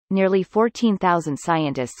nearly 14,000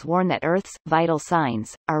 scientists warn that Earth's vital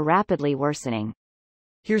signs are rapidly worsening.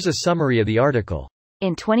 Here's a summary of the article.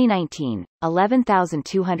 In 2019,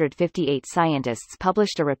 11,258 scientists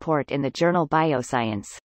published a report in the journal Bioscience,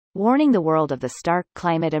 warning the world of the stark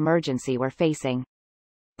climate emergency we're facing.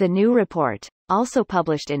 The new report, also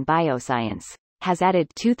published in Bioscience, has added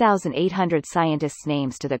 2,800 scientists'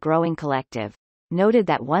 names to the growing collective, noted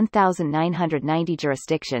that 1,990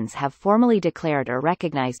 jurisdictions have formally declared or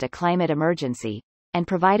recognized a climate emergency, and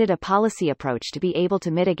provided a policy approach to be able to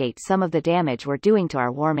mitigate some of the damage we're doing to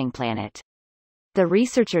our warming planet. The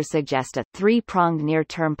researchers suggest a three-pronged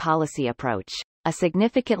near-term policy approach: a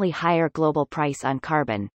significantly higher global price on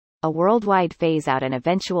carbon, a worldwide phase-out and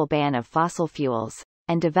eventual ban of fossil fuels,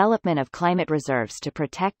 and development of climate reserves to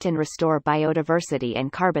protect and restore biodiversity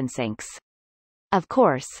and carbon sinks. Of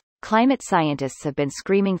course, climate scientists have been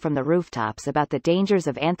screaming from the rooftops about the dangers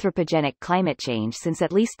of anthropogenic climate change since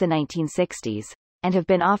at least the 1960s, and have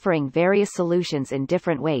been offering various solutions in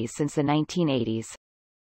different ways since the 1980s.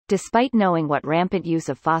 Despite knowing what rampant use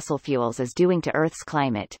of fossil fuels is doing to Earth's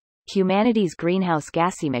climate, humanity's greenhouse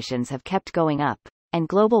gas emissions have kept going up, and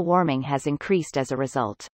global warming has increased as a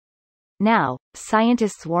result. Now,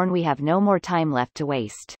 scientists warn we have no more time left to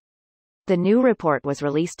waste. The new report was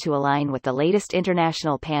released to align with the latest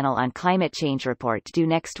International Panel on Climate Change report due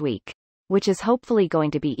next week, which is hopefully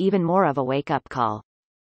going to be even more of a wake-up call.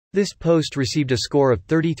 This post received a score of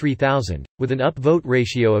 33,000, with an upvote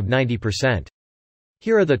ratio of 90%.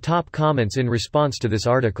 Here are the top comments in response to this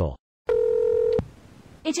article.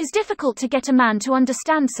 It is difficult to get a man to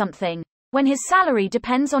understand something, when his salary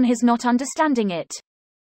depends on his not understanding it.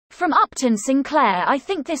 From Upton Sinclair: I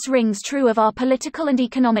think this rings true of our political and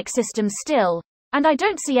economic systems still, and I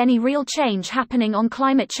don't see any real change happening on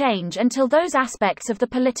climate change until those aspects of the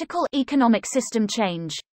political, economic system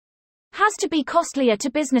change. Has to be costlier to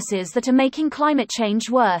businesses that are making climate change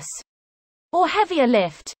worse. Or heavier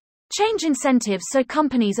lift. Change incentives so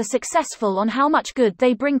companies are successful on how much good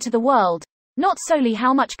they bring to the world, not solely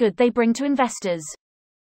how much good they bring to investors.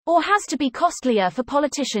 Or has to be costlier for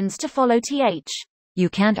politicians to follow th. You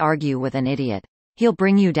can't argue with an idiot. He'll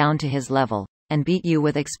bring you down to his level, and beat you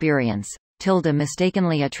with experience. Tilde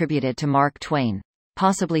mistakenly attributed to Mark Twain.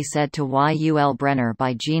 Possibly said to Yul Brynner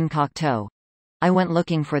by Jean Cocteau. I went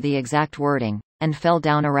looking for the exact wording, and fell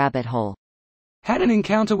down a rabbit hole. Had an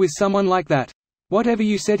encounter with someone like that. Whatever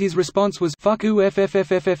you said, his response was, "Fuck oo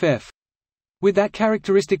ffffff." With that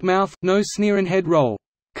characteristic mouth, nose sneer and head roll.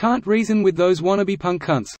 Can't reason with those wannabe punk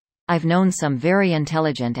cunts. I've known some very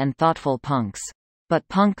intelligent and thoughtful punks. But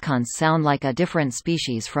punk cunts sound like a different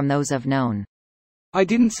species from those I've known. I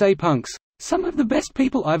didn't say punks. Some of the best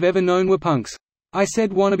people I've ever known were punks. I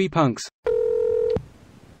said wannabe punks.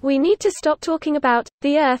 We need to stop talking about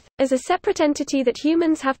the Earth as a separate entity that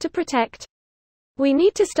humans have to protect. We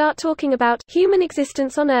need to start talking about human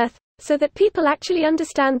existence on Earth, so that people actually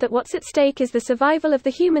understand that what's at stake is the survival of the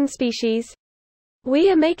human species. We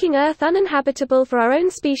are making Earth uninhabitable for our own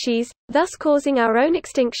species, thus causing our own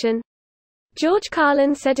extinction. George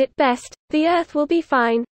Carlin said it best: the Earth will be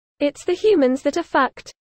fine. It's the humans that are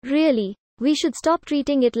fucked. Really, we should stop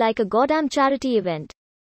treating it like a goddamn charity event.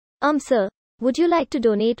 Sir, would you like to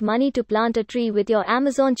donate money to plant a tree with your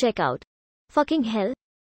Amazon checkout? Fucking hell.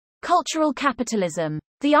 Cultural capitalism.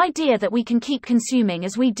 The idea that we can keep consuming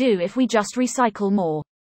as we do if we just recycle more.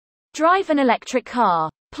 Drive an electric car.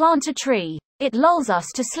 Plant a tree. It lulls us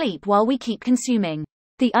to sleep while we keep consuming.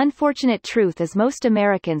 The unfortunate truth is most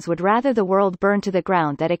Americans would rather the world burn to the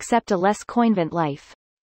ground than accept a less coinvent life.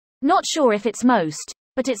 Not sure if it's most,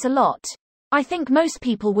 but it's a lot. I think most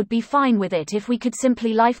people would be fine with it if we could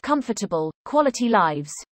simply live comfortable, quality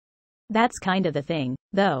lives. That's kind of the thing,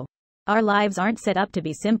 though. Our lives aren't set up to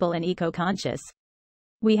be simple and eco-conscious.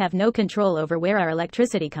 We have no control over where our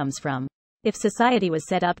electricity comes from. If society was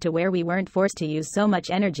set up to where we weren't forced to use so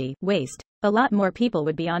much energy waste, a lot more people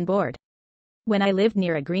would be on board. When I lived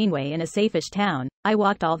near a greenway in a safe-ish town, I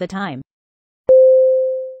walked all the time.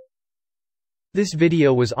 This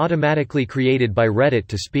video was automatically created by Reddit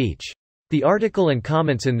to speech. The article and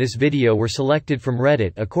comments in this video were selected from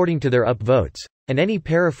Reddit according to their upvotes, and any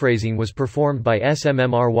paraphrasing was performed by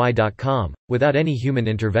smmry.com, without any human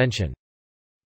intervention.